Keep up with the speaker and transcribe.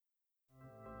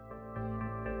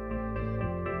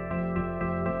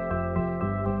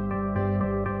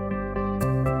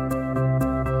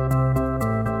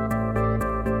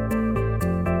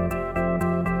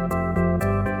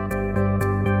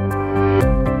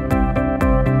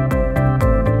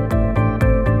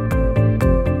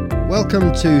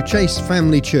Welcome to Chase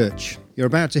Family Church. You're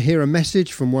about to hear a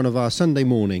message from one of our Sunday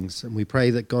mornings, and we pray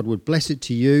that God would bless it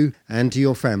to you and to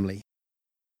your family.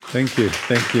 Thank you.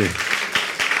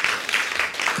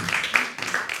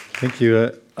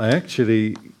 I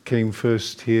actually came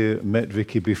first here, met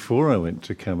Vicky before I went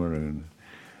to Cameroon.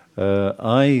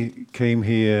 I came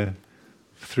here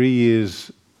 3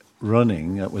 years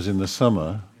running, that was in the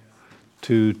summer,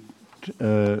 to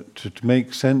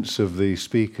make sense of the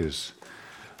speakers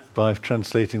by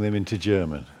translating them into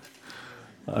German.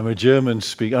 I'm a German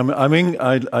speaker.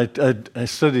 I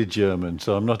studied German,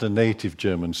 so I'm not a native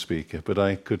German speaker, but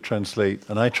I could translate,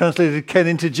 and I translated Ken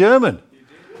into German.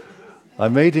 I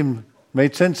made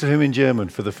sense of him in German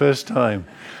for the first time.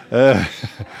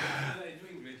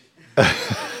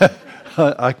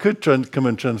 I could come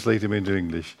and translate him into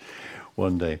English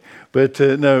one day. But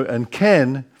no, and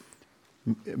Ken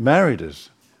married us.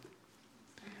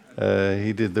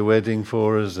 He did the wedding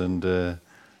for us, and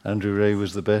Andrew Ray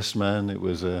was the best man. It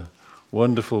was a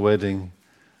wonderful wedding.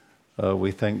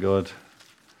 We thank God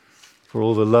for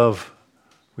all the love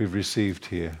we've received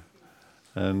here,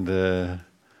 and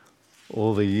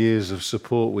all the years of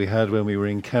support we had when we were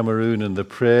in Cameroon, and the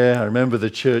prayer. I remember the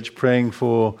church praying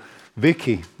for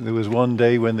Vicky. There was one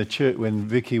day when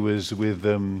Vicky was with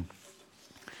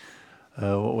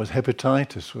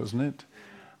hepatitis, wasn't it?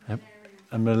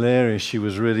 And malaria. She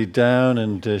was really down,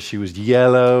 and she was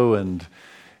yellow, and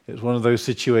it was one of those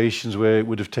situations where it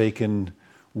would have taken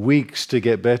weeks to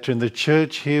get better, and the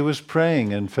church here was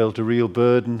praying and felt a real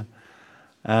burden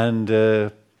and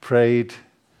prayed.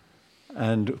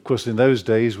 And of course, in those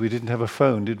days, we didn't have a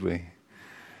phone, did we?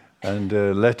 And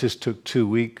letters took 2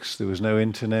 weeks. There was no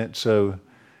internet, so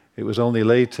it was only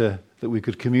later that we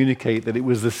could communicate that it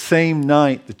was the same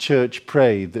night the church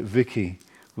prayed that Vicky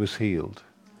was healed.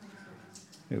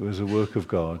 It was a work of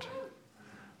God.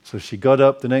 So she got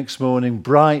up the next morning,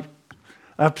 bright,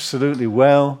 absolutely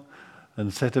well,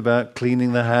 and set about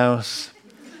cleaning the house.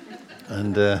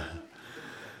 And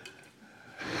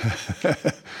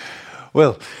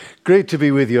well, great to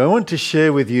be with you. I want to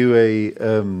share with you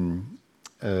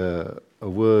a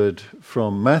word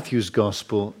from Matthew's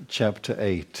Gospel, chapter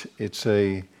 8. It's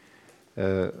a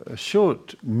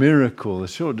short miracle, a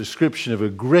short description of a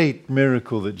great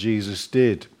miracle that Jesus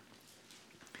did.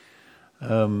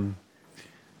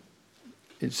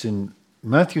 It's in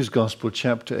Matthew's Gospel,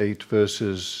 chapter 8,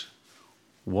 verses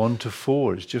 1 to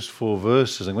 4. It's just 4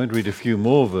 verses. I'm going to read a few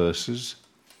more verses.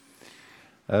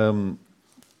 Let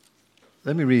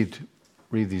me read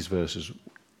these verses.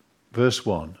 Verse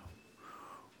 1.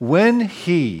 When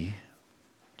he,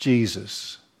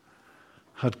 Jesus,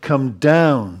 had come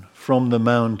down from the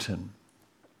mountain,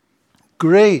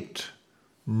 great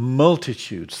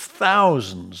multitudes,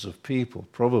 thousands of people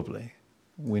probably.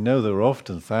 We know there were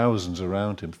often thousands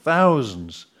around him.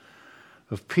 Thousands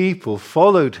of people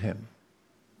followed him.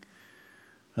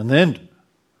 And then,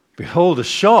 behold, a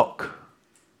shock.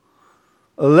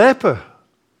 A leper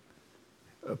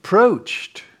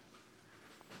approached.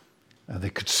 And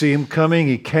they could see him coming.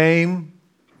 He came.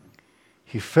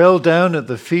 He fell down at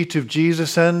the feet of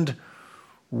Jesus and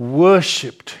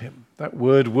worshipped him. That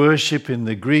word worship in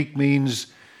the Greek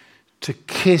means to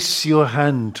kiss your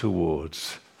hand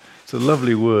towards. It's a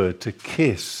lovely word, to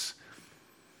kiss.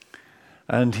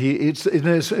 And it's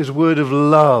a word of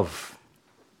love.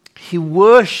 He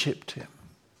worshipped him.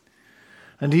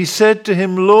 And he said to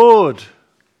him, Lord,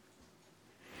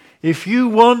 if you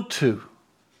want to,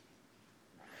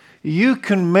 you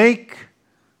can make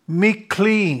me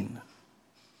clean.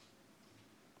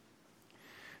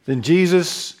 Then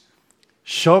Jesus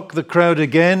shocked the crowd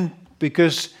again,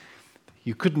 because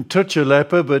you couldn't touch a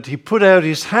leper, but he put out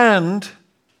his hand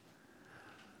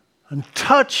and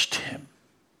touched him.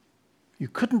 You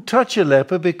couldn't touch a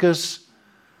leper because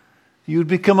you'd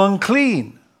become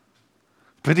unclean.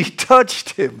 But he touched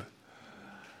him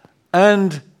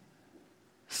and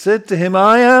said to him,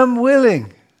 I am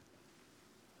willing.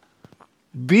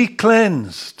 Be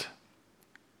cleansed.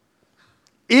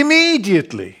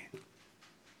 Immediately,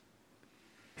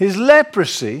 his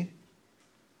leprosy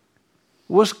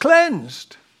was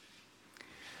cleansed.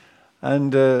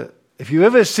 And if you've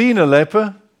ever seen a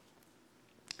leper,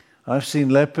 I've seen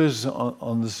lepers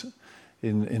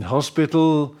in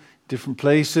hospital, different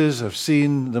places. I've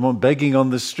seen them begging on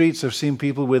the streets. I've seen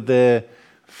people with their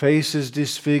faces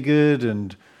disfigured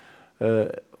and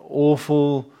the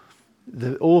awful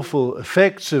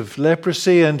effects of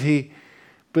leprosy.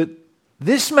 But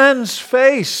this man's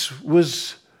face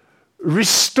was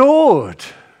restored.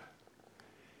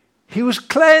 He was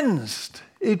cleansed.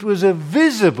 It was a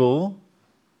visible,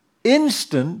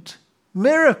 instant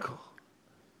miracle.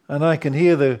 And I can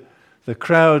hear the the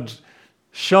crowd's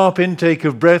sharp intake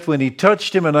of breath when he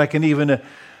touched him, and like an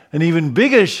even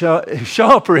bigger,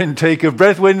 sharper intake of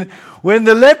breath when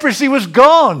the leprosy was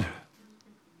gone.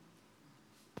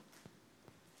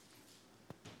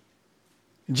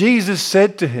 Jesus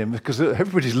said to him, because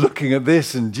everybody's looking at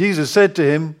this, and Jesus said to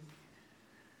him,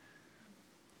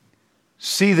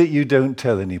 see that you don't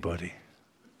tell anybody.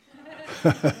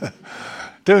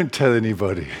 Don't tell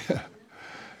anybody.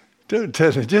 Don't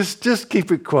tell them. Just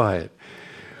keep it quiet.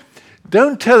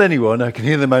 Don't tell anyone. I can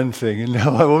hear the man saying,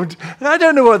 no, I won't. And I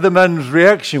don't know what the man's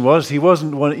reaction was. He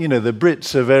wasn't one, the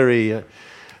Brits are very,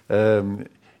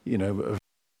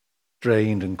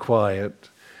 strained and quiet.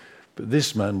 But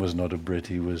this man was not a Brit.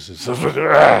 He was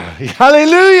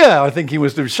hallelujah. I think he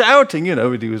was shouting,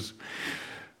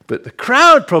 but the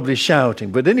crowd probably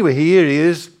shouting. But anyway, here he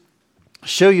is.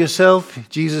 Show yourself.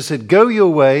 Jesus said, go your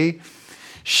way.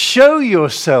 Show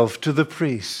yourself to the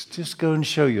priest. Just go and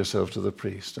show yourself to the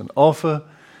priest and offer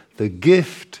the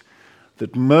gift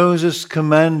that Moses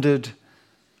commanded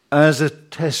as a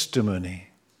testimony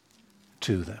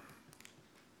to them.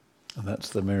 And that's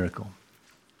the miracle.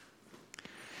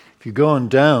 If you go on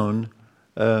down,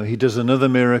 he does another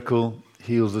miracle,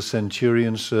 heals the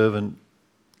centurion's servant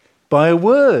by a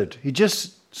word. He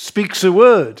just speaks a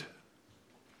word.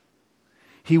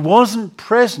 He wasn't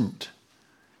present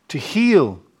to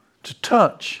heal, to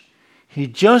touch. He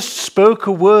just spoke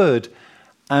a word,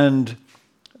 and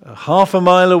half a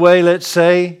mile away, let's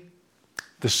say,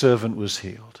 the servant was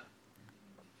healed.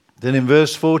 Then in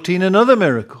verse 14, another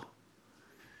miracle.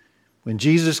 When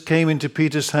Jesus came into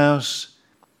Peter's house,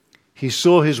 he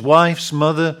saw his wife's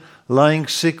mother lying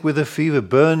sick with a fever,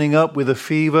 burning up with a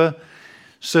fever.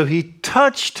 So he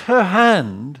touched her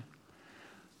hand,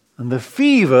 and the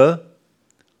fever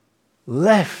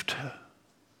left her.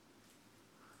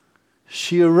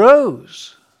 She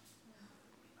arose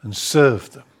and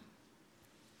served them.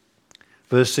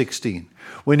 Verse 16.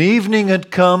 When evening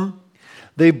had come,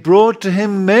 they brought to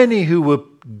him many who were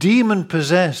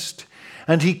demon-possessed,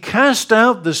 and he cast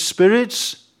out the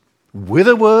spirits with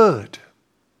a word.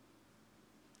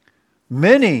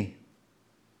 Many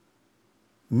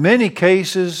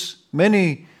cases,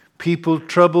 many people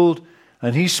troubled,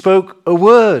 and he spoke a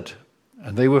word,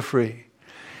 and they were free.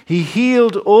 He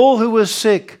healed all who were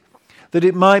sick, that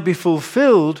it might be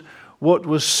fulfilled what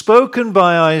was spoken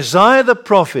by Isaiah the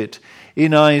prophet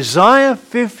in Isaiah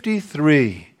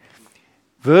 53,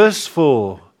 verse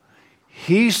 4.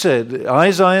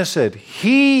 Isaiah said,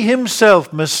 he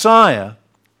himself, Messiah,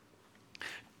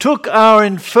 took our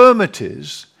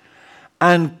infirmities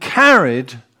and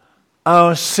carried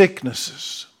our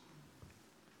sicknesses.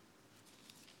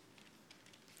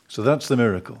 So that's the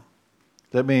miracle.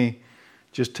 Let me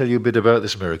just tell you a bit about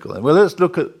this miracle. Well, let's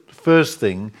look at the first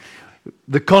thing,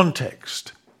 the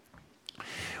context.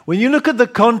 When you look at the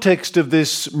context of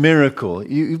this miracle,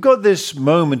 you've got this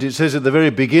moment, it says at the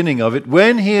very beginning of it,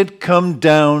 when he had come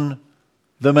down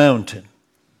the mountain.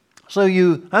 So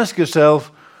you ask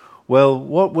yourself, well,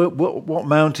 what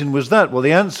mountain was that? Well,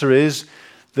 the answer is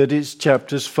that it's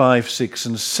chapters 5, 6,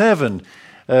 and 7.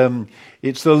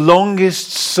 It's the longest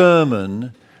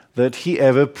sermon that he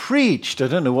ever preached. I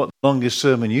don't know what the longest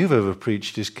sermon you've ever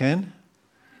preached is, Ken.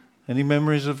 Any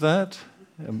memories of that?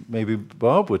 Maybe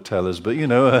Bob would tell us, but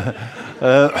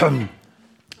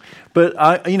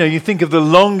but you think of the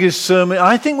longest sermon.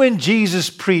 I think when Jesus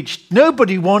preached,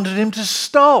 nobody wanted him to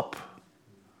stop.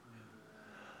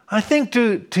 I think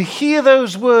to hear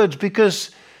those words,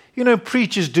 because,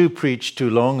 preachers do preach too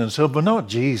long and so, but not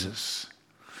Jesus.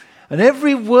 And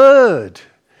every word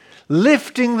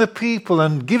lifting the people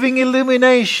and giving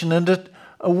illumination and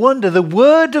a wonder. The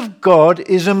Word of God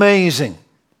is amazing.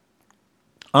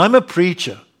 I'm a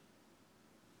preacher.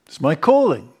 It's my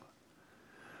calling.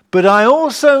 But I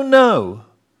also know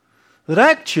that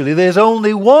actually there's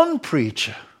only one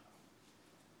preacher.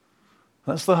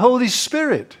 That's the Holy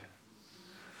Spirit.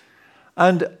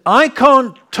 And I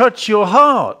can't touch your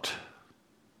heart.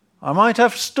 I might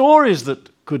have stories that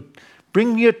could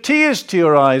bring your tears to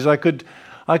your eyes. I could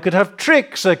have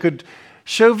tricks. I could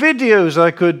show videos.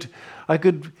 I could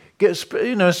get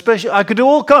special. I could do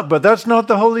all kinds, but that's not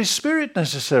the Holy Spirit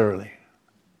necessarily.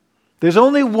 There's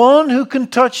only one who can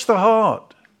touch the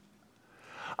heart.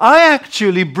 I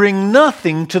actually bring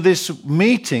nothing to this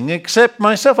meeting except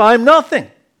myself. I'm nothing.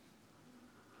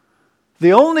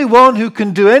 The only one who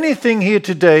can do anything here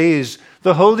today is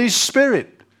the Holy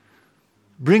Spirit,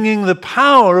 bringing the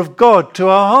power of God to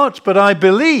our hearts. But I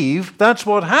believe that's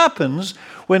what happens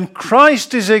when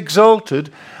Christ is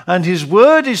exalted and his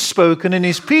word is spoken and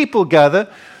his people gather.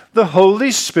 The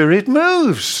Holy Spirit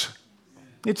moves.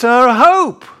 It's our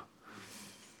hope.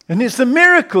 And it's the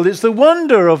miracle, it's the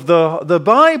wonder of the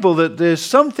Bible that there's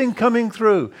something coming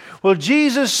through. Well,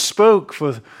 Jesus spoke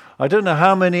for, I don't know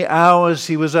how many hours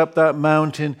he was up that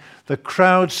mountain, the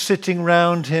crowd sitting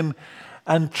round him,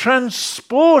 and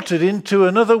transported into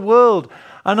another world.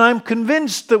 And I'm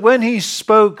convinced that when he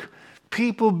spoke,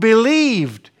 people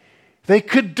believed they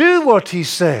could do what he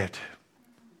said.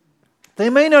 They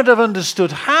may not have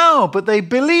understood how, but they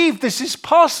believed this is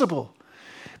possible.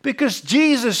 Because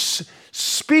Jesus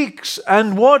speaks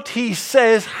and what he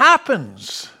says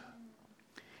happens.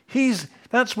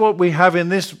 That's what we have in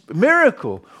this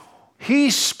miracle. He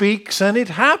speaks and it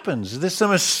happens. There's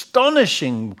some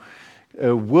astonishing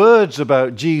words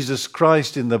about Jesus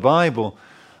Christ in the Bible,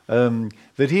 that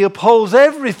he upholds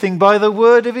everything by the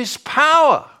word of his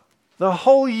power. The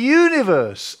whole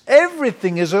universe,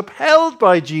 everything is upheld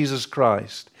by Jesus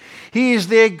Christ. He is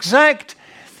the exact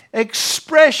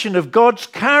expression of God's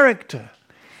character.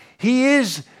 He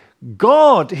is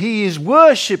God. He is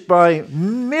worshipped by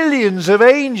millions of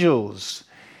angels.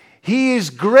 He is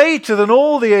greater than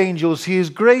all the angels. He is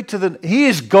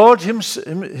God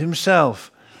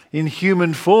himself in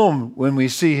human form when we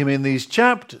see him in these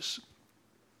chapters.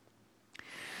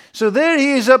 So there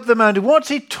he is up the mountain. What's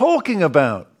he talking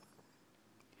about?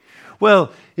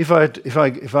 Well, if I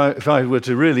were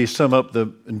to really sum up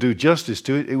and do justice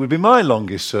to it, it would be my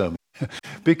longest sermon.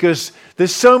 Because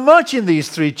there's so much in these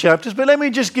 3 chapters, but let me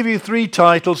just give you 3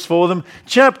 titles for them.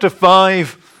 Chapter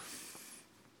 5,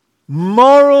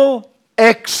 moral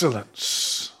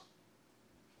excellence.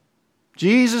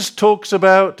 Jesus talks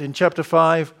about, in chapter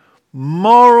 5,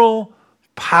 moral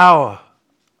power.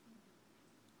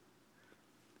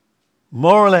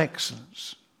 Moral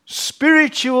excellence.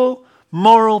 Spiritual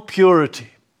moral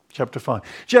purity. Chapter 5.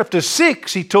 Chapter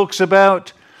 6, he talks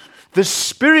about the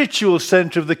spiritual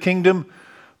center of the kingdom,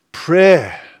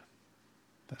 prayer.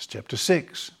 That's chapter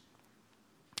 6.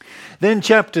 Then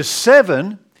chapter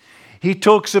 7, he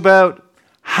talks about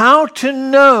how to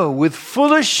know with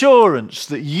full assurance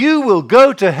that you will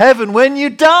go to heaven when you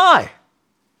die.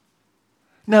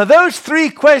 Now those 3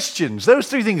 questions, those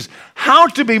 3 things, how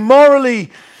to be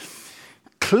morally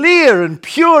clear and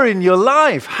pure in your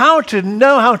life, how to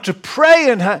know how to pray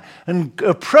and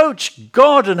approach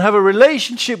God and have a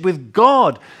relationship with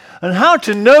God, and how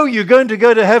to know you're going to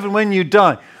go to heaven when you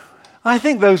die. I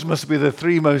think those must be the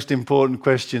 3 most important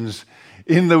questions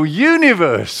in the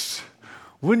universe.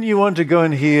 Wouldn't you want to go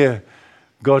and hear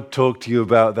God talk to you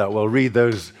about that? Well, read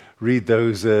those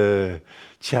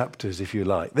chapters, if you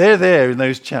like. They're there in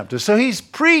those chapters. So he's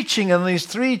preaching in these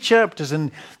 3 chapters,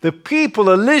 and the people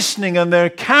are listening, and they're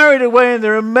carried away, and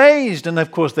they're amazed. And of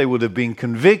course, they would have been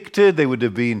convicted, they would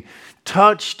have been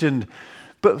touched,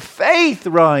 but faith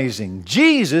rising.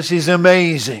 Jesus is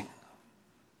amazing.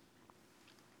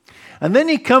 And then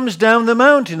he comes down the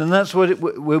mountain, and that's where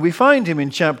we find him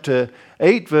in chapter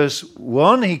 8, verse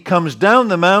 1. He comes down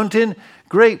the mountain,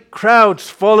 great crowds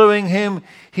following him.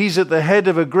 He's at the head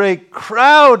of a great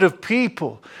crowd of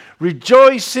people,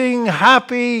 rejoicing,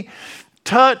 happy,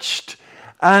 touched.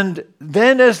 And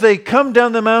then as they come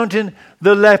down the mountain,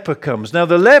 the leper comes. Now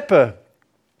the leper,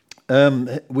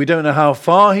 we don't know how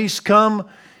far he's come.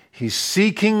 He's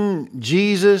seeking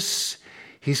Jesus.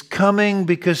 He's coming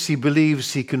because he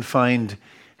believes he can find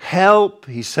help.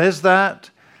 He says that.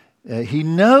 He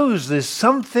knows there's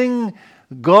something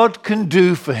God can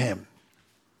do for him.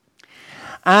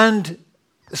 And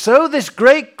so this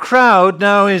great crowd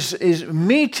now is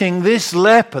meeting this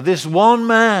leper, this one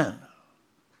man.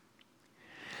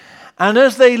 And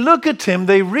as they look at him,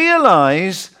 they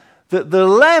realize that the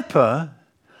leper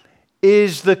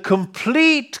is the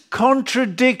complete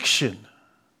contradiction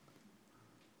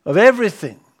of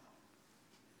everything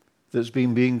that's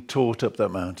been being taught up that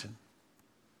mountain.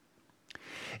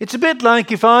 It's a bit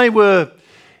like if I were,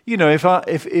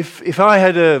 if I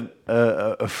had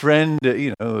a friend,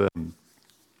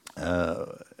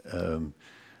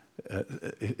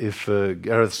 if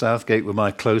Gareth Southgate were my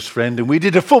close friend, and we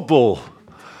did a football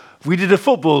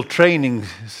training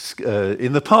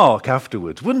in the park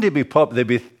afterwards. Wouldn't it be there'd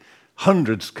be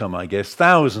hundreds come, I guess,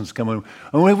 thousands come,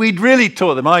 and we'd really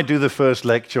taught them. I do the first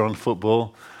lecture on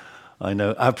football. I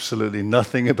know absolutely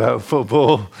nothing about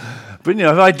football, but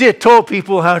if I did taught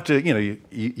people how to, you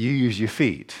use your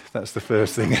feet. That's the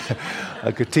first thing.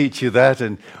 I could teach you that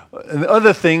and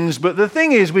other things. But the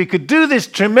thing is, we could do this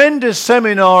tremendous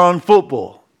seminar on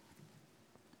football,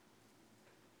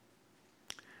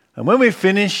 and when we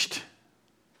finished,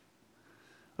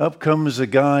 up comes a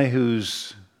guy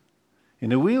who's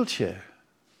in a wheelchair,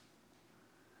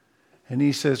 and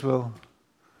he says, "Well,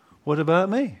 what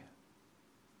about me?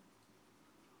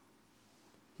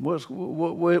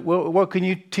 What can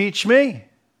you teach me?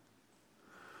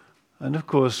 And of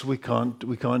course, we can't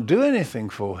do anything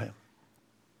for him.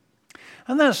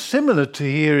 And that's similar to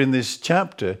here in this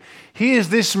chapter. Here's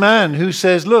this man who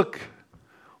says, look,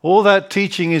 all that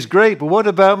teaching is great, but what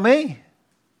about me?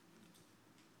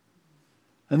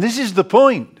 And this is the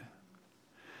point,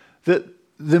 that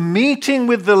the meeting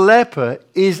with the leper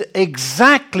is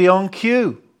exactly on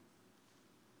cue.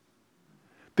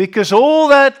 Because all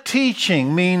that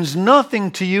teaching means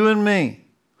nothing to you and me.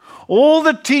 All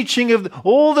the teaching of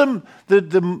all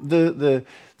the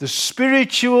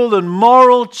spiritual and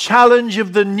moral challenge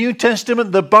of the New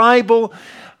Testament, the Bible,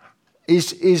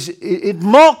 it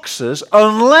mocks us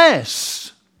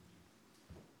unless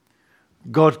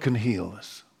God can heal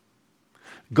us.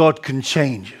 God can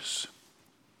change us.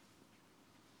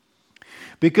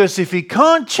 Because if he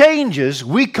can't change us,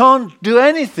 we can't do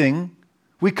anything.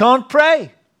 We can't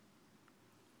pray.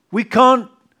 We can't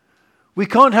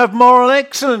have moral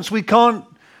excellence. We can't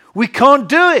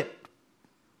do it.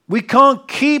 We can't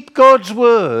keep God's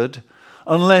word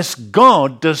unless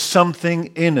God does something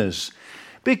in us.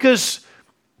 Because,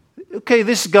 okay,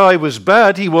 this guy was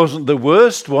bad. He wasn't the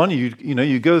worst one.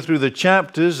 You go through the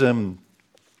chapters and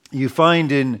you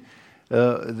find in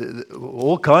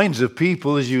all kinds of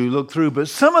people as you look through, but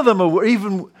some of them are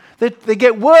even, they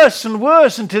get worse and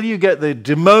worse until you get the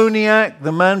demoniac,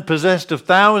 the man possessed of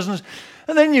thousands,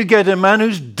 and then you get a man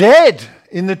who's dead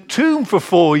in the tomb for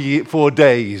 4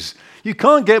 days. You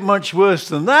can't get much worse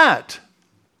than that.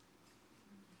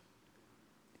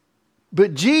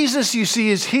 But Jesus, you see,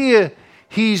 is here.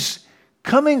 He's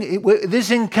coming. This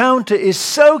encounter is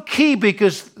so key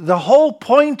because the whole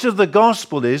point of the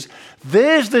gospel is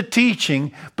there's the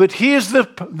teaching, but here's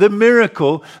the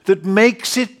miracle that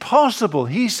makes it possible.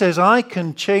 He says, I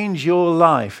can change your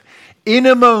life in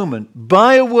a moment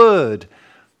by a word.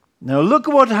 Now look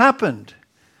at what happened.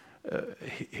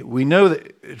 We know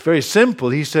that it's very simple.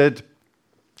 He said,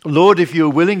 Lord, if you're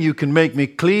willing, you can make me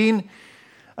clean.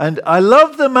 And I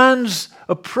love the man's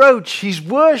approach. He's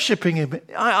worshiping him.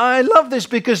 I love this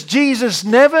because Jesus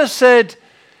never said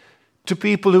to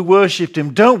people who worshipped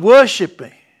him, don't worship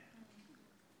me.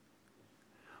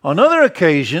 On other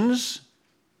occasions,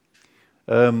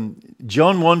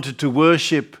 John wanted to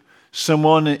worship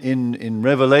someone in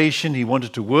Revelation. He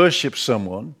wanted to worship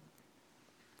someone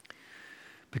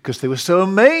because they were so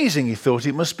amazing. He thought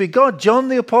it must be God. John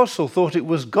the Apostle thought it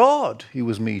was God he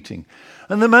was meeting.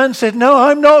 And the man said, no,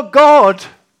 I'm not God.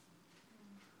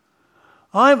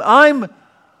 I'm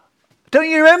don't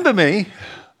you remember me?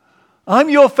 I'm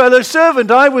your fellow servant.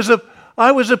 I was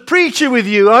a preacher with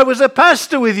you. I was a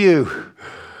pastor with you.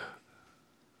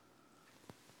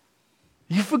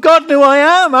 You've forgotten who I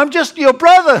am. I'm just your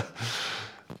brother.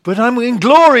 But I'm in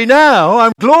glory now.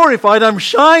 I'm glorified. I'm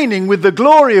shining with the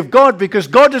glory of God because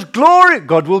God is glory.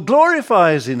 God will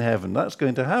glorify us in heaven. That's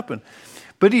going to happen.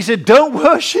 But he said, don't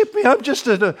worship me. I'm just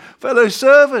a fellow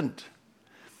servant.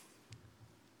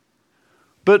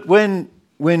 But when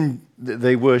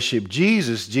they worshiped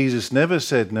Jesus, Jesus never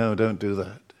said, no, don't do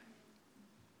that.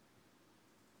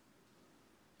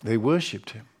 They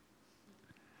worshipped him.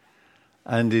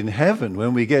 And in heaven,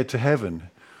 when we get to heaven,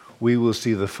 we will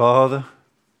see the Father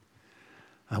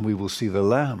and we will see the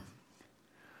Lamb.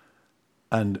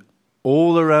 And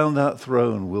all around that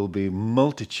throne will be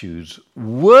multitudes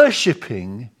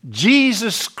worshipping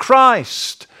Jesus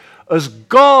Christ as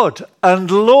God and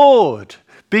Lord,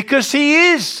 because he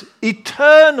is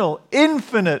eternal,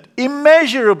 infinite,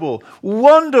 immeasurable,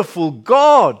 wonderful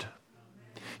God.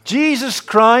 Jesus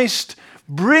Christ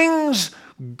brings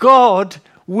God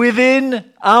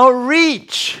within our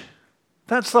reach.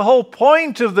 That's the whole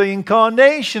point of the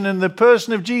incarnation and the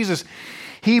person of Jesus.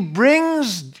 He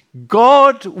brings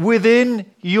God within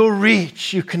your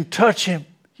reach. You can touch him.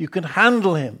 You can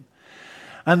handle him.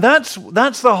 And that's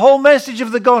the whole message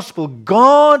of the gospel.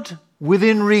 God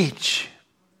within reach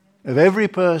of every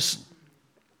person.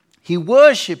 He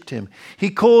worshipped him. He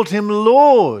called him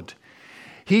Lord.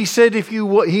 He said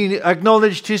he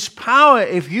acknowledged his power.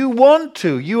 If you want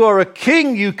to, you are a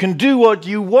king. You can do what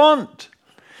you want.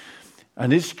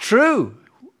 And it's true.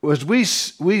 As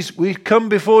we come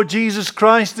before Jesus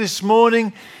Christ this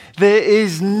morning, there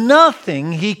is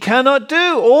nothing he cannot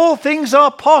do. All things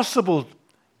are possible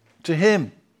to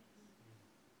him.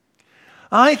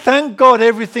 I thank God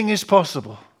everything is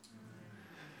possible.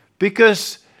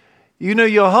 Because,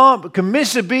 your heart can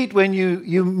miss a beat when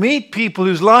you meet people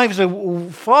whose lives are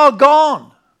far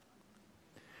gone.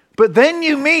 But then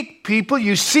you meet people,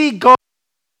 you see God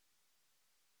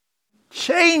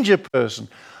change a person.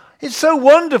 It's so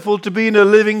wonderful to be in a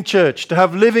living church, to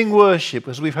have living worship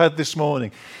as we've had this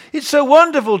morning. It's so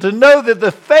wonderful to know that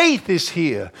the faith is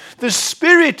here, the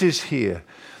Spirit is here,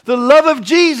 the love of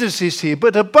Jesus is here,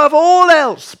 but above all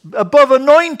else, above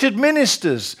anointed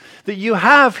ministers that you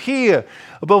have here,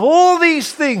 above all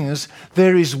these things,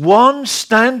 there is one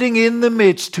standing in the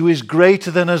midst who is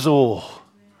greater than us all.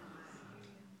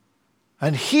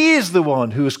 And he is the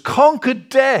one who has conquered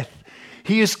death.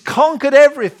 He has conquered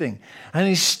everything. And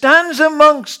he stands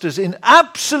amongst us in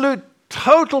absolute,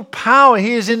 total power.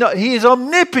 He is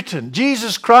omnipotent.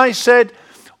 Jesus Christ said,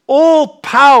 all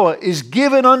power is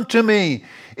given unto me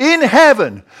in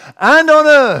heaven and on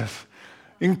earth,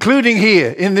 including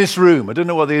here in this room. I don't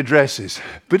know what the address is,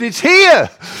 but it's here.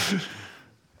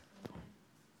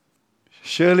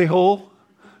 Shirley Hall.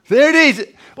 There it is.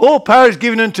 All power is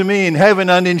given unto me in heaven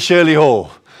and in Shirley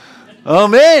Hall.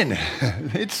 Amen.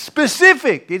 It's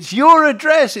specific. It's your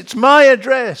address. It's my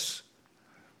address.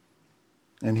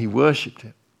 And he worshipped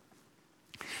it.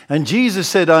 And Jesus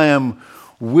said, I am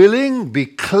willing, be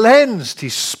cleansed. He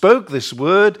spoke this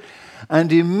word,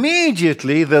 and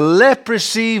immediately the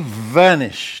leprosy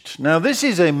vanished. Now, this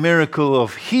is a miracle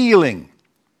of healing.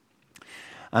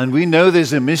 And we know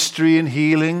there's a mystery in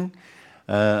healing.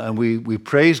 And we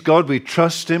praise God. We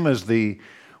trust him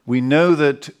we know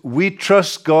that we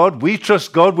trust God. We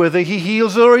trust God whether he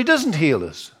heals or he doesn't heal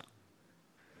us.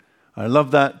 I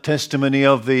love that testimony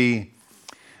of the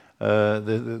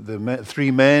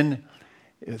three men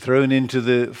thrown into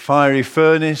the fiery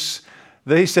furnace.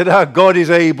 They said, our God is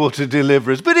able to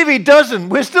deliver us. But if he doesn't,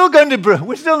 we're still not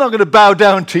going to bow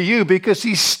down to you, because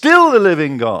he's still the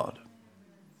living God.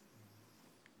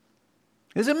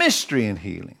 There's a mystery in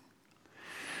healing.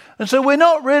 And so we're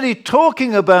not really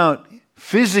talking about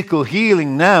physical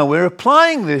healing now. We're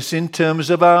applying this in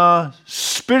terms of our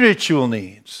spiritual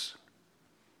needs.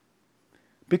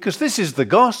 Because this is the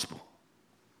gospel.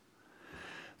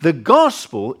 The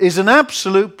gospel is an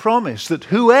absolute promise that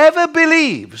whoever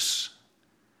believes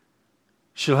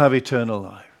shall have eternal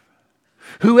life.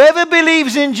 Whoever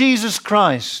believes in Jesus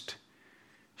Christ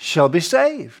shall be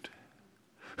saved.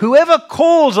 Whoever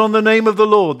calls on the name of the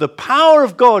Lord, the power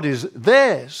of God is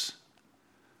theirs.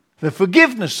 The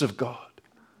forgiveness of God.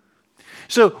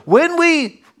 So when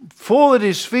we fall at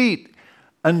his feet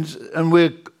and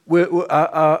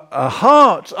our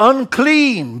hearts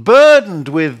unclean, burdened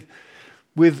with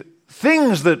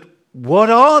things that, what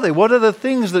are they? What are the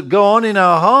things that go on in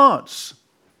our hearts?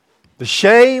 The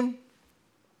shame,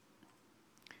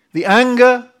 the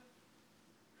anger,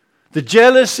 the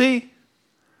jealousy,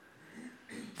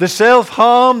 the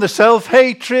self-harm, the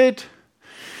self-hatred.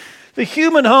 The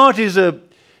human heart is a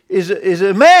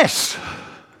mess.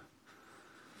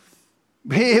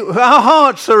 Our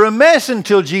hearts are a mess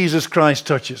until Jesus Christ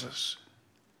touches us.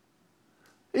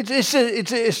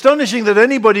 It's astonishing that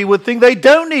anybody would think they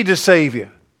don't need a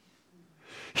Savior.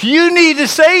 You need a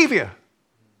Savior.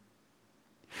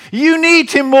 You need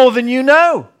him more than you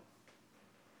know.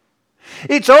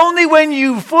 It's only when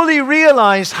you fully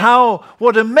realize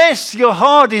what a mess your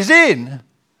heart is in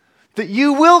that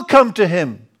you will come to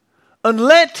him and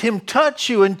let him touch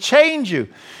you and change you.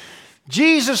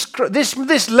 Jesus,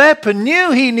 this leper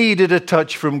knew he needed a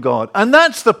touch from God. And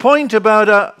that's the point about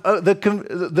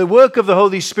the work of the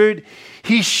Holy Spirit.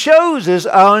 He shows us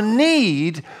our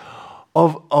need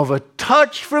of a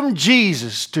touch from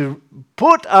Jesus to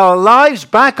put our lives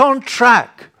back on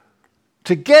track,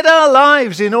 to get our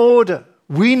lives in order.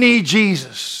 We need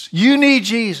Jesus. You need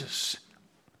Jesus.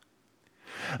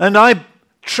 And I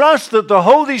trust that the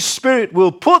Holy Spirit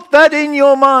will put that in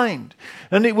your mind.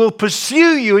 And it will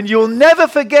pursue you, and you'll never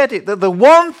forget it, that the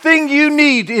one thing you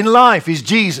need in life is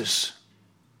Jesus.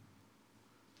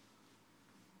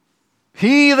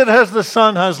 He that has the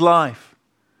Son has life.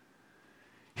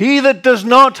 He that does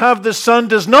not have the Son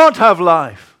does not have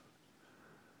life.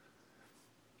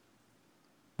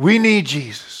 We need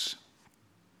Jesus.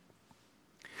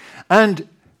 And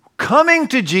coming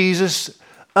to Jesus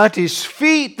at his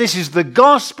feet, this is the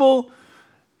gospel,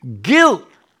 guilt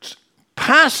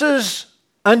passes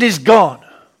and is gone.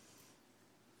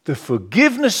 The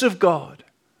forgiveness of God.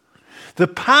 The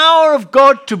power of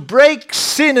God to break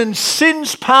sin, and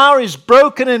sin's power is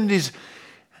broken and is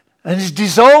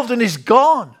dissolved and is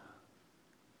gone.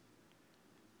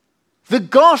 The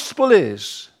gospel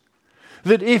is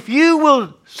that if you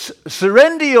will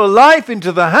surrender your life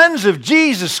into the hands of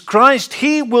Jesus Christ,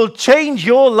 he will change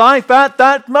your life at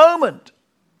that moment.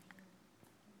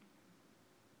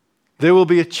 There will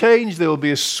be a change, there will be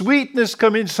a sweetness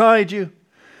come inside you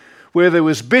where there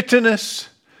was bitterness.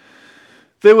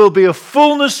 There will be a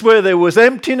fullness where there was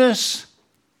emptiness.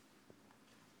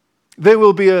 There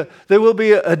will be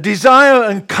a desire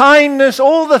and kindness.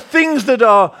 All the things that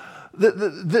are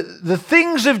the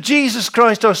things of Jesus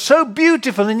Christ are so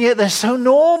beautiful, and yet they're so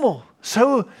normal,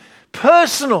 so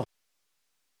personal.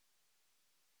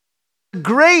 The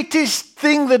greatest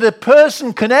thing that a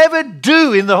person can ever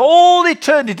do in the whole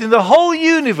eternity, in the whole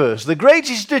universe, the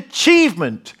greatest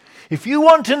achievement, if you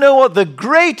want to know what the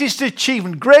greatest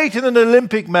achievement, greater than an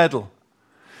Olympic medal,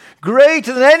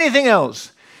 greater than anything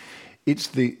else, it's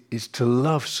to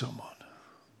love someone.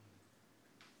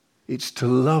 It's to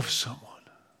love someone.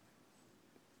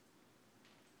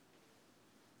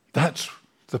 That's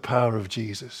the power of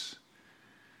Jesus,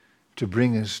 to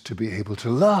bring us to be able to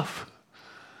love.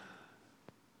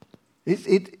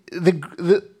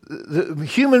 The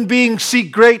human beings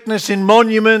seek greatness in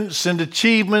monuments and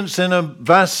achievements in a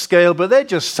vast scale, but they're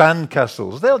just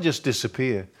sandcastles. They'll just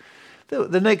disappear.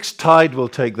 The next tide will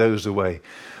take those away.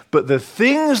 But the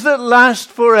things that last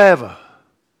forever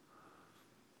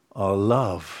are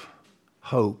love,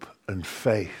 hope, and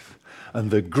faith.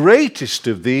 And the greatest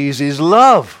of these is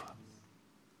love.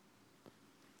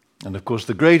 And of course,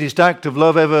 the greatest act of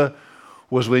love ever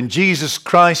was when Jesus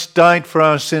Christ died for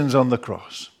our sins on the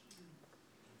cross.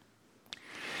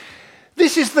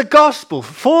 This is the gospel.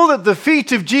 Fall at the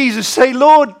feet of Jesus. Say,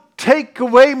 Lord, take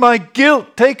away my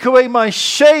guilt. Take away my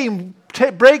shame.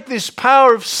 Break this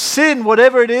power of sin,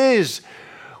 whatever it is.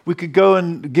 We could go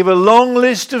and give a long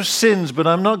list of sins, but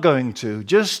I'm not going to.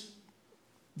 Just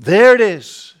there it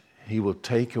is. He will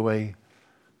take away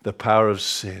the power of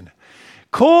sin.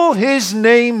 Call his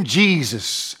name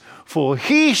Jesus, for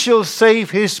he shall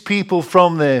save his people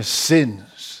from their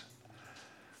sins.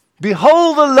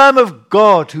 Behold the Lamb of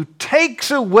God who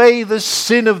takes away the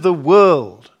sin of the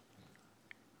world.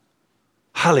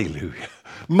 Hallelujah.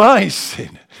 My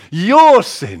sin, your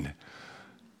sin,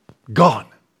 gone.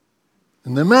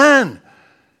 And the man,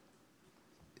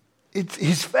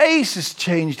 his face has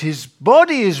changed, his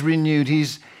body is renewed.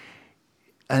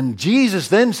 And Jesus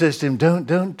then says to him,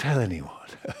 don't tell anyone.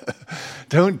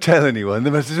 Don't tell anyone.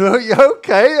 The man says,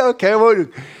 okay, I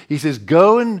won't. He says,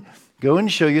 go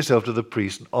and show yourself to the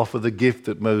priest and offer the gift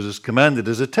that Moses commanded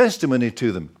as a testimony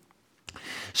to them.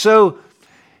 So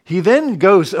he then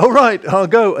goes, all right, I'll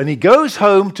go. And he goes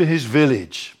home to his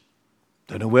village.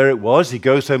 Don't know where it was. He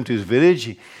goes home to his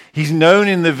village. He's known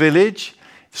in the village.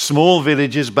 Small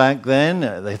villages back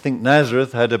then. They think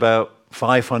Nazareth had about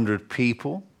 500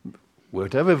 people.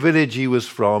 Whatever village he was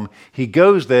from, he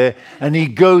goes there and he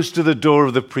goes to the door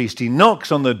of the priest. He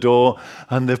knocks on the door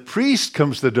and the priest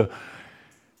comes to the door.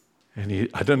 And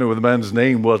I don't know what the man's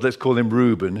name was. Let's call him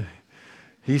Reuben.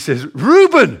 He says,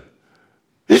 Reuben,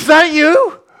 is that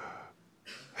you?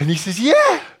 And he says,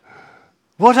 yeah.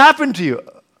 What happened to you?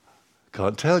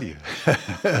 Can't tell you.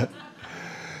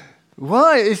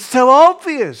 Why? It's so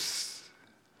obvious.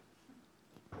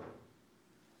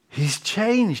 He's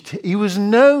changed. He was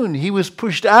known. He was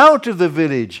pushed out of the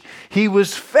village. He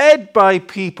was fed by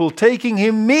people, taking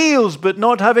him meals, but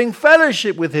not having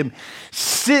fellowship with him.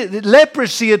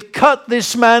 Leprosy had cut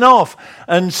this man off,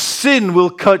 and sin will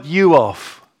cut you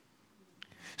off.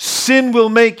 Sin will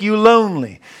make you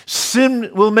lonely. Sin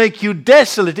will make you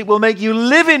desolate. It will make you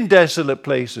live in desolate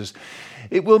places.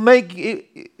 It will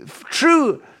make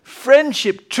true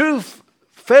friendship, true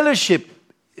fellowship.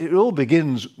 It all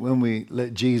begins when we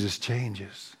let Jesus change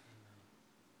us.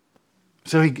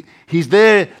 So he's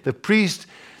there. The priest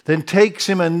then takes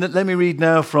him, and let me read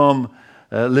now from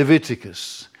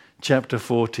Leviticus chapter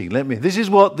 14. This is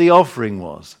what the offering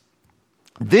was.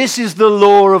 This is the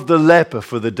law of the leper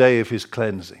for the day of his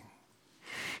cleansing.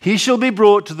 He shall be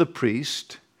brought to the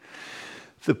priest.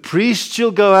 The priest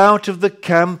shall go out of the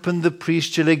camp, and the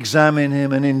priest shall examine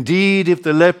him. And indeed, if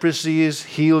the leprosy is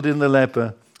healed in the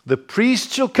leper, the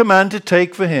priest shall command to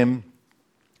take for him,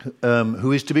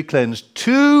 who is to be cleansed,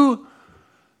 2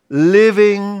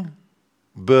 living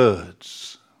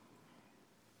birds.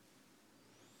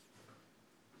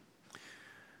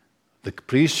 The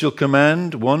priest shall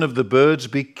command one of the birds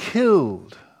be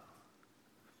killed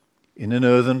in an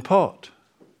earthen pot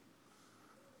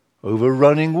over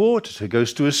running water. So he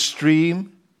goes to a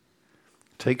stream,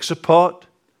 takes a pot,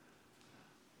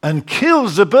 and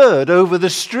kills a bird over the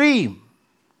stream.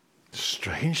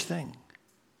 Strange thing.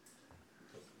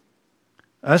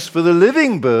 As for the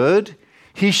living bird,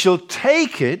 he shall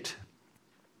take it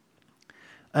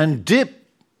and dip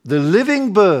the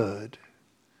living bird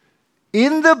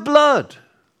in the blood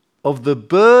of the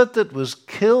bird that was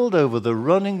killed over the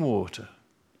running water.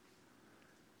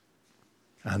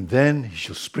 And then he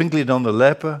shall sprinkle it on the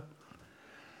leper,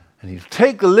 and he'll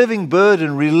take the living bird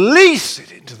and release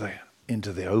it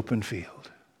into the open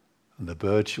field, and the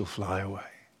bird shall fly away.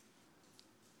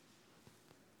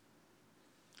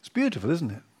 beautiful,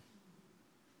 isn't it?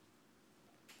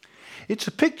 It's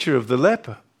a picture of the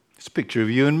leper. It's a picture of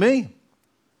you and me.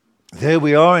 There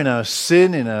we are in our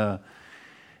sin, in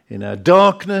our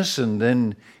darkness, and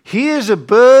then here's a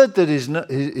bird that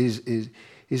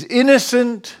is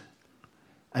innocent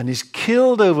and is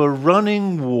killed over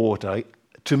running water.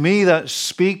 To me, that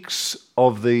speaks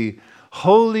of the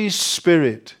Holy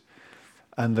Spirit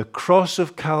and the cross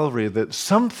of Calvary, that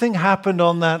something happened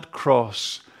on that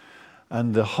cross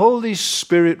and the Holy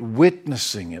Spirit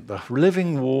witnessing it, the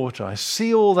living water. I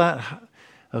see all that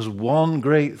as one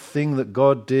great thing that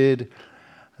God did,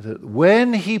 that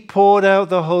when he poured out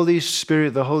the Holy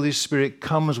Spirit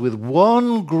comes with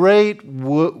one great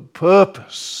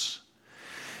purpose: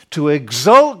 to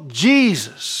exalt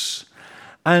Jesus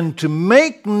and to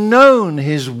make known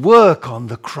his work on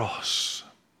the cross.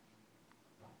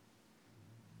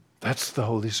 That's the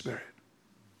Holy Spirit.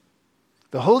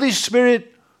 The Holy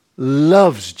Spirit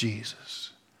loves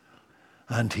Jesus,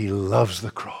 and he loves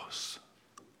the cross.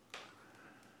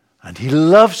 And he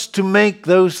loves to make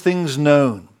those things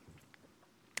known.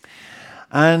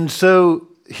 And so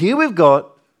here we've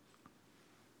got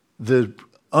the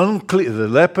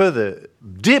leper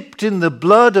dipped in the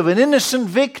blood of an innocent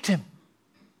victim.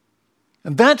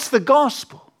 And that's the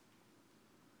gospel.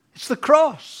 It's the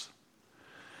cross.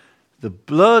 The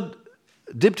blood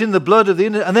dipped in the blood of the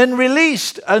innocent and then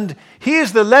released. And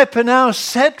here's the leper now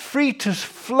set free to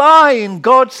fly in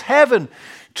God's heaven,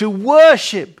 to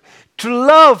worship, to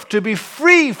love, to be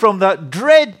free from that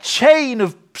dread chain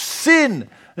of sin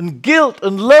and guilt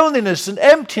and loneliness and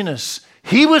emptiness.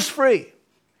 He was free.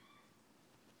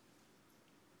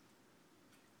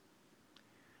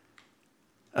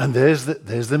 And there's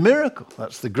the miracle.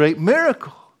 That's the great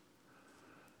miracle.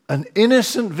 An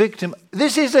innocent victim.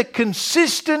 This is a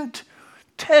consistent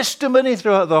testimony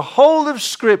throughout the whole of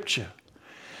Scripture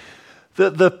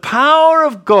that the power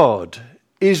of God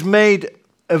is made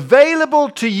available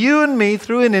to you and me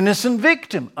through an innocent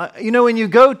victim. When you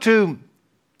go to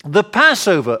the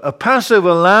Passover, a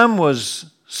Passover lamb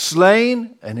was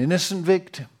slain, an innocent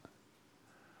victim.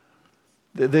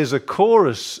 There's a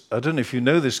chorus, I don't know if you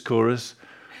know this chorus,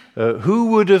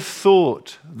 who would have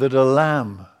thought that a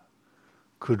lamb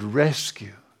could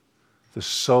rescue the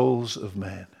souls of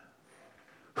men?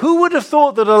 Who would have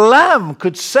thought that a lamb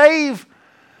could save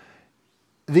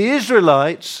the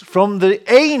Israelites from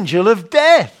the angel of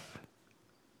death?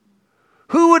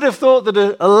 Who would have thought that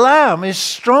a lamb is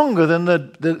stronger than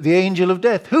the angel of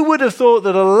death? Who would have thought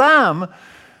that a lamb,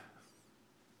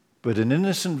 but an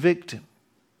innocent victim,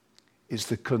 is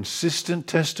the consistent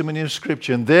testimony of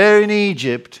Scripture? And there in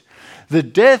Egypt, the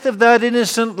death of that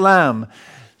innocent lamb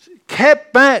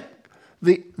kept back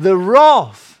the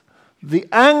wrath, the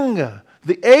anger,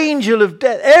 the angel of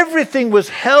death. Everything was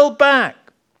held back.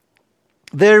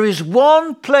 There is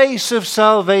one place of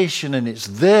salvation, and it's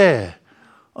there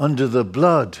under the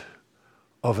blood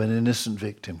of an innocent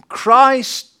victim.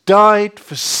 Christ died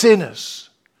for sinners.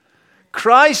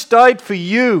 Christ died for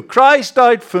you. Christ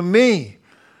died for me.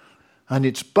 And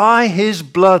it's by his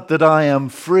blood that I am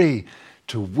free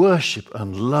to worship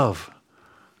and love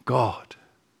God.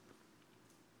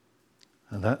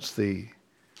 And that's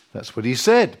what he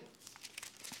said.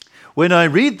 When I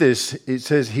read this, it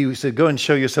says, he said, go and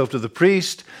show yourself to the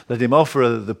priest, let him offer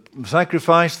the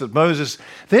sacrifice that Moses...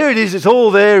 There it is, it's all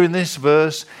there in this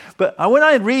verse. But when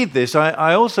I read this,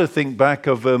 I also think back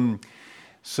of...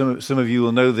 Some of you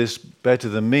will know this better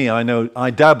than me. I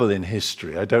dabble in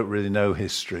history. I don't really know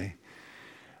history.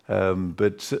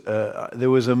 But there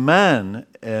was a man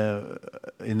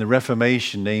in the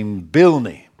Reformation named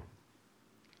Bilney.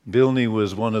 Bilney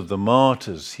was one of the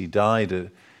martyrs. He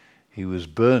died... He was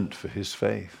burnt for his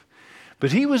faith.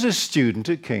 But he was a student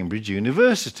at Cambridge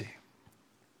University.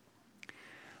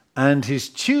 And his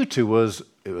tutor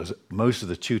most of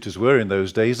the tutors were in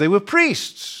those days, they were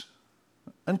priests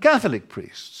and Catholic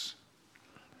priests.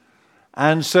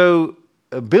 And so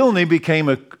Bilney became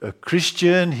a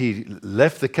Christian. He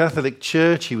left the Catholic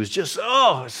Church. He was just,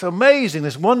 it's amazing,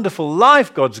 this wonderful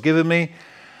life God's given me.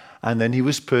 And then he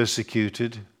was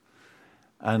persecuted.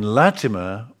 And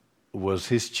Latimer was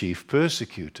his chief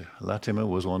persecutor. Latimer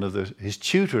was one of his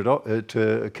tutor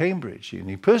at Cambridge, and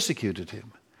he persecuted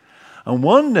him. And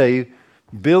one day,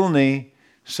 Bilney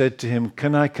said to him,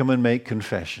 "Can I come and make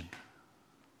confession?"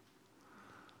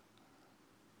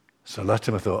 So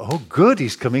Latimer thought, oh good,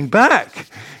 he's coming back.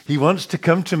 He wants to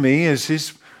come to me as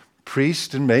his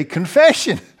priest and make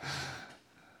confession.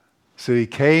 So he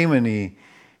came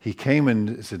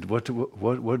and said, what do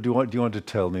you want to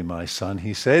tell me, my son?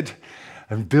 He said.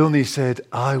 And Bilney said,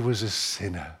 I was a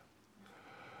sinner.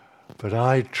 But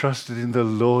I trusted in the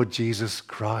Lord Jesus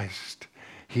Christ.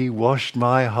 He washed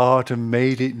my heart and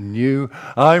made it new.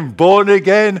 I'm born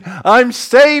again. I'm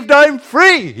saved. I'm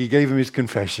free. He gave him his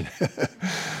confession.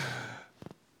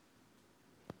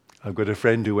 I've got a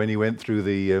friend who, when he went through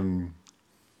the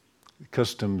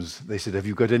customs, they said, "Have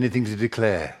you got anything to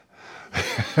declare?"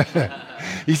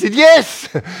 He said, "Yes."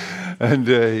 And,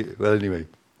 well, anyway,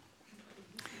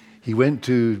 he went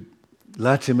to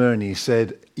Latimer and he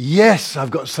said, "Yes,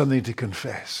 I've got something to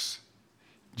confess.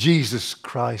 Jesus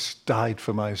Christ died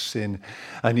for my sin,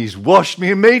 and he's washed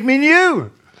me and made me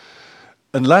new."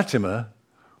 And Latimer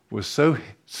was so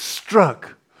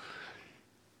struck,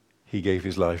 he gave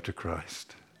his life to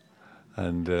Christ.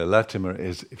 And Latimer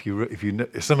is, if you know,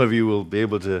 some of you will be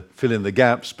able to fill in the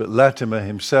gaps, but Latimer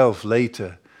himself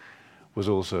later was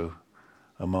also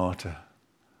a martyr,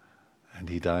 and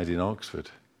he died in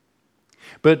Oxford.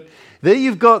 But there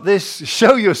you've got this,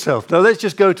 show yourself. Now let's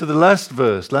just go to the last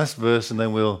verse, and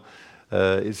then we'll,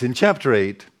 it's in chapter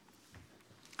 8,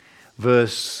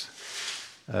 verse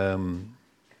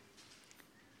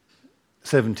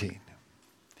 17.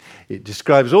 It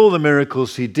describes all the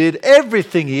miracles he did,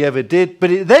 everything he ever did, but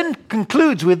it then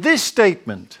concludes with this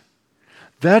statement,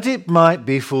 that it might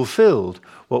be fulfilled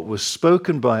what was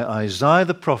spoken by Isaiah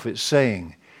the prophet,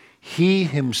 saying, "He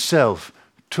himself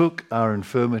took our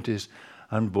infirmities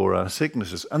and bore our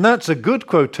sicknesses." And that's a good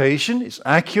quotation. It's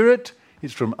accurate.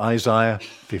 It's from Isaiah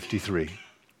 53.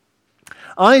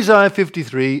 Isaiah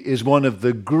 53 is one of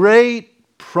the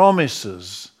great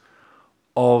promises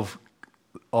of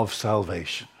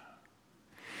salvation.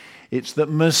 It's that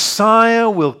Messiah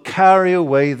will carry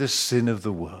away the sin of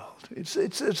the world. It's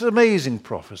an amazing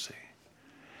prophecy.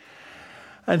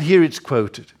 And here it's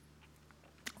quoted.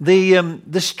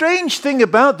 The strange thing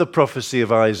about the prophecy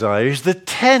of Isaiah is the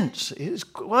tense. It's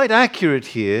quite accurate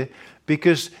here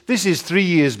because this is 3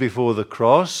 years before the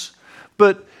cross,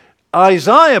 but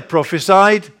Isaiah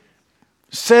prophesied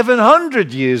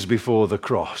 700 years before the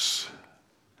cross.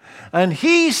 And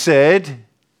he said,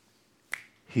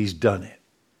 he's done it.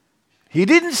 He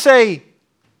didn't say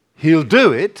he'll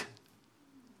do it.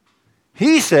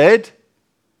 He said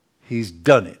he's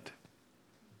done it.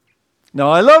 Now,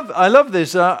 I love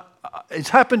this. It's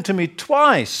happened to me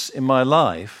twice in my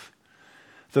life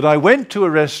that I went to a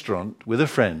restaurant with a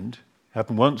friend. It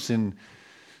happened once I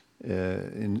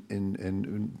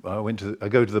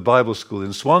go to the Bible school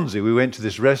in Swansea. We went to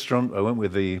this restaurant. I went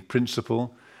with the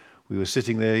principal. We were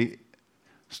sitting there,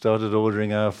 started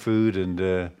ordering our food,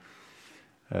 and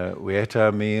we ate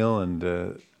our meal. And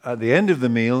at the end of the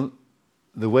meal,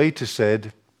 the waiter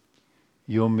said,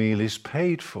 "Your meal is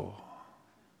paid for."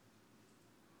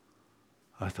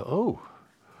 I thought, "Oh,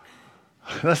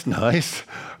 that's nice."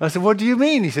 I said, "What do you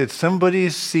mean?" He said, "Somebody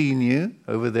has seen you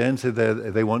over there and said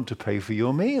they want to pay for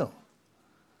your meal."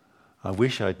 I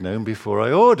wish I'd known before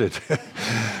I ordered.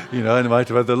 You know, I might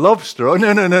have had the lobster. Oh,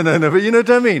 no. But you know what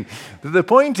I mean? The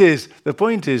point is,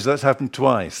 that's happened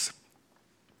twice.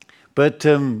 But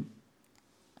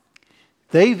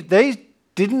they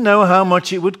didn't know how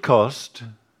much it would cost.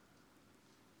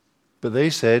 But they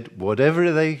said,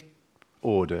 whatever they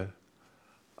order,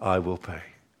 I will pay.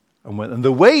 And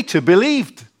the waiter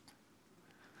believed.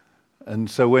 And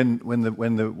so when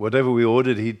whatever we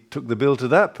ordered, he took the bill to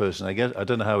that person. I guess I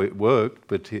don't know how it worked,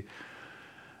 but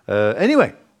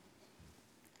anyway,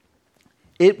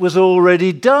 it was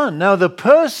already done. Now the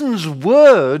person's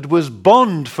word was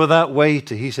bond for that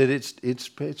waiter. He said it's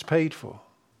paid for.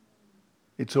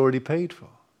 It's already paid for.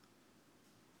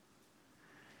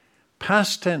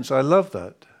 Past tense. I love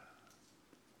that.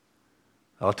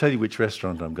 I'll tell you which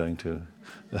restaurant I'm going to.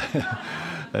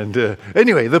 And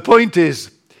anyway, the point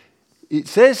is, it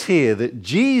says here that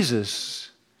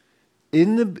Jesus,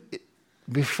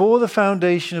 before the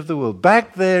foundation of the world,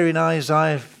 back there in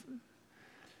Isaiah,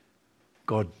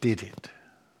 God did it.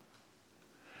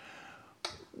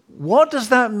 What does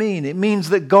that mean? It means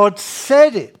that God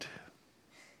said it.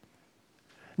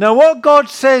 Now, what God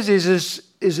says is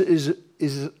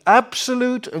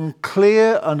absolute and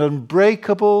clear and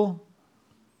unbreakable.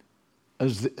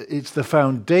 It's the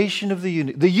foundation of the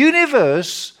universe. The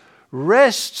universe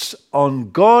rests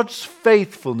on God's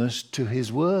faithfulness to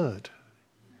his word.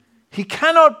 He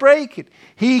cannot break it.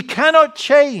 He cannot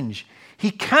change. He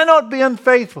cannot be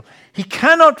unfaithful. He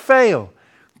cannot fail.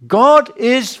 God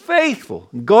is faithful.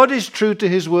 God is true to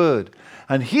his word.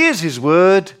 And here's his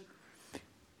word.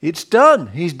 It's done.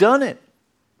 He's done it.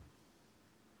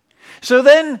 So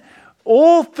then,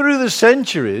 all through the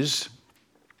centuries,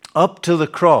 up to the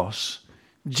cross,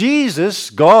 Jesus,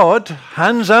 God,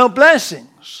 hands out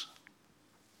blessings.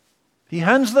 He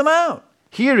hands them out.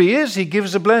 Here he is. He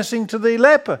gives a blessing to the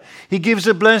leper. He gives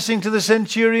a blessing to the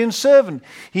centurion's servant.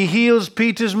 He heals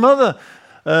Peter's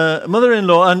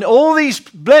mother-in-law. And all these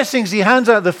blessings he hands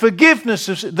out, the forgiveness,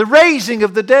 the raising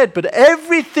of the dead. But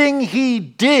everything he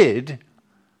did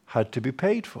had to be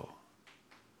paid for.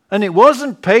 And it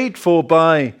wasn't paid for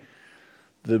by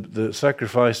the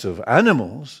sacrifice of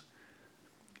animals.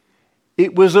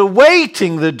 It was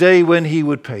awaiting the day when he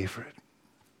would pay for it.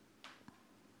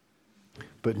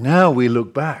 But now we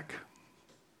look back.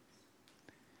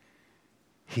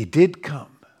 He did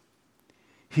come.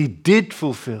 He did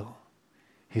fulfill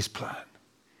his plan.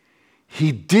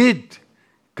 He did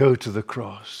go to the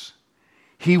cross.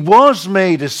 He was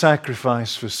made a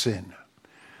sacrifice for sin.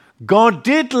 God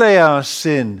did lay our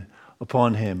sin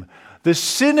upon him. The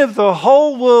sin of the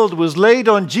whole world was laid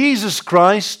on Jesus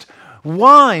Christ.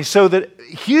 Why? So that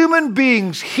human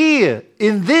beings here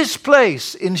in this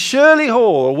place, in Shirley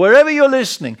Hall, or wherever you're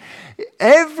listening,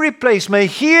 every place may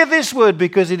hear this word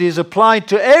because it is applied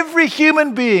to every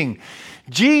human being.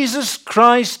 Jesus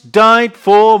Christ died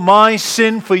for my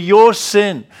sin, for your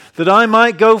sin, that I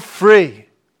might go free.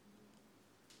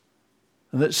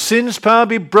 And that sin's power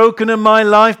be broken and my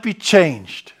life be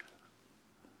changed.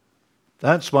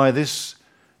 That's why this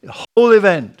whole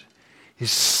event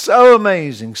is so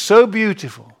amazing, so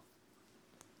beautiful.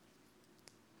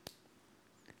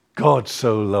 God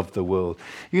so loved the world.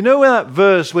 You know that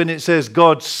verse when it says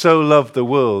God so loved the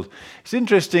world? It's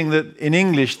interesting that in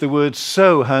English the word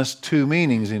so has two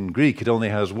meanings. In Greek it only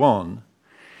has one.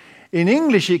 In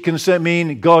English it can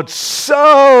mean God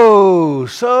so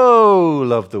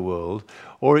loved the world,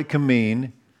 or it can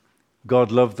mean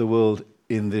God loved the world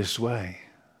in this way.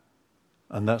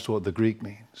 And that's what the Greek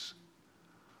means.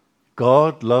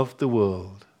 God loved the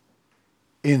world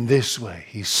in this way.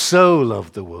 He so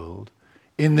loved the world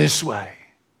in this way.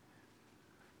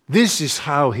 This is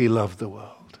how he loved the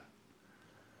world,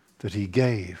 that he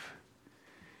gave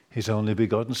his only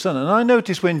begotten Son. And I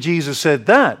notice when Jesus said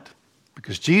that,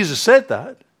 because Jesus said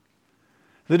that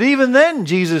even then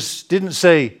Jesus didn't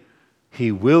say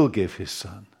he will give his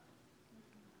Son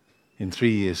in 3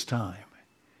 years' time.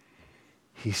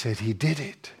 He said he did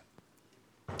it.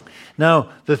 Now,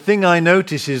 the thing I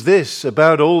notice is this,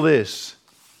 about all this.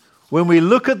 When we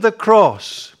look at the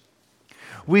cross,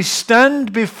 we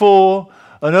stand before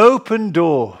an open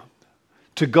door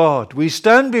to God. We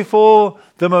stand before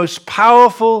the most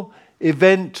powerful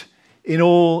event in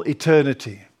all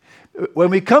eternity. When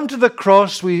we come to the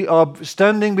cross, we are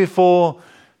standing before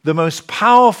the most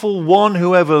powerful one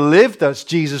who ever lived. That's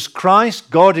Jesus Christ,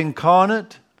 God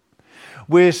incarnate.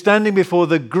 We're standing before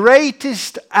the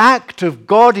greatest act of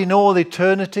God in all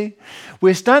eternity.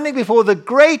 We're standing before the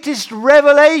greatest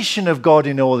revelation of God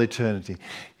in all eternity.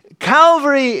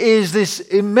 Calvary is this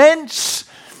immense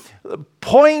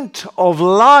point of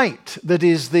light that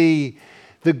is the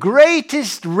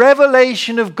greatest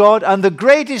revelation of God and the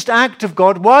greatest act of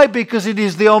God. Why? Because it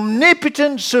is the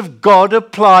omnipotence of God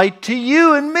applied to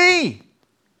you and me.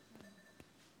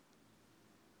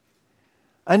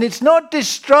 And it's not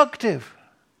destructive.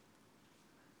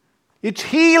 It's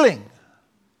healing.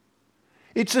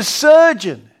 It's a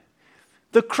surgeon.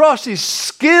 The cross is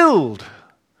skilled.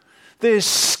 There's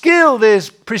skill,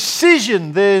 there's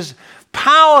precision, there's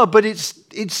power, but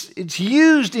it's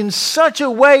used in such a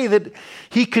way that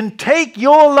he can take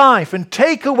your life and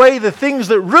take away the things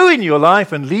that ruin your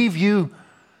life and leave you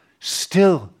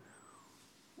still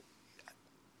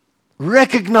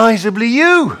recognizably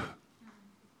you.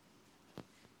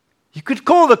 You could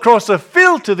call the cross a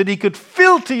filter, that he could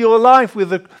filter your life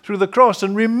through the cross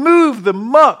and remove the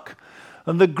muck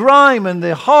and the grime and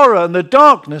the horror and the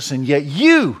darkness, and yet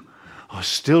you are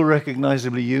still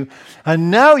recognizably you.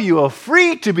 And now you are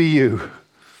free to be you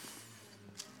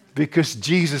because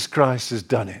Jesus Christ has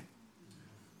done it.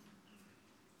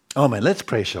 Amen. Let's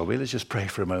pray, shall we? Let's just pray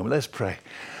for a moment. Let's pray.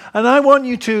 And I want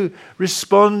you to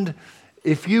respond,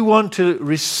 if you want to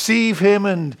receive him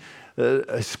and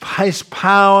his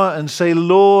power and say,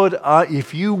 Lord,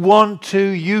 if you want to,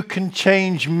 you can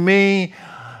change me.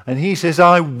 And he says,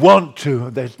 I want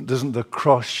to. Doesn't the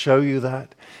cross show you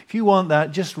that? If you want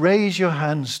that, just raise your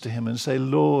hands to him and say,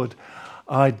 Lord,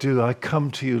 I do. I come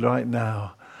to you right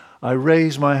now. I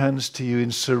raise my hands to you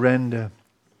in surrender,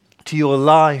 to your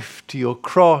life, to your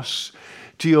cross,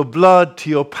 to your blood, to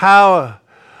your power.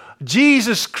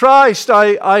 Jesus Christ,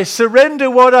 I surrender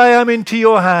what I am into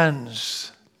your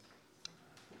hands.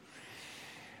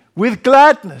 With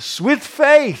gladness, with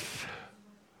faith,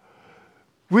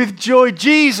 with joy.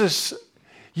 Jesus,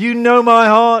 you know my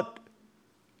heart.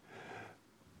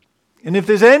 And if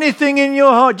there's anything in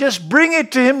your heart, just bring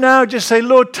it to him now. Just say,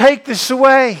 Lord, take this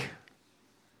away.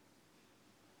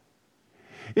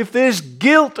 If there's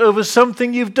guilt over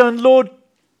something you've done, Lord,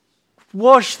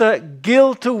 wash that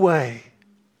guilt away.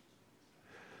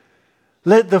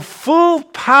 Let the full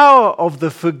power of the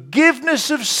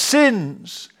forgiveness of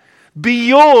sins be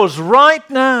yours right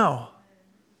now.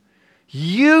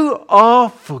 You are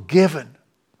forgiven.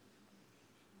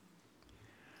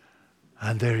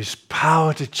 And there is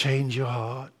power to change your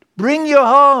heart. Bring your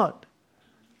heart.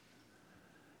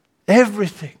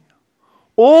 Everything.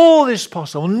 All is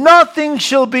possible. Nothing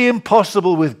shall be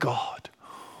impossible with God.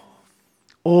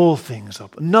 All things are.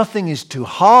 Nothing is too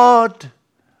hard.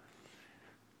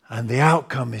 And the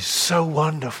outcome is so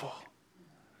wonderful.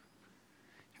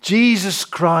 Jesus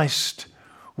Christ,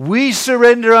 we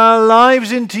surrender our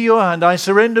lives into your hand. I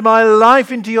surrender my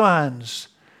life into your hands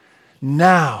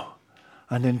now,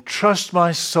 and entrust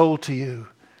my soul to you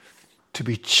to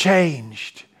be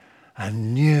changed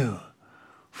and new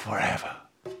forever.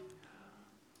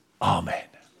 Amen.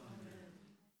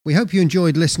 We hope you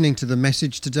enjoyed listening to the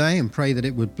message today and pray that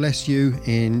it would bless you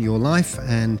in your life.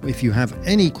 And if you have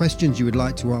any questions you would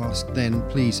like to ask, then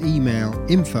please email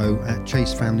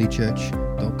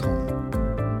info@chasefamilychurch.com.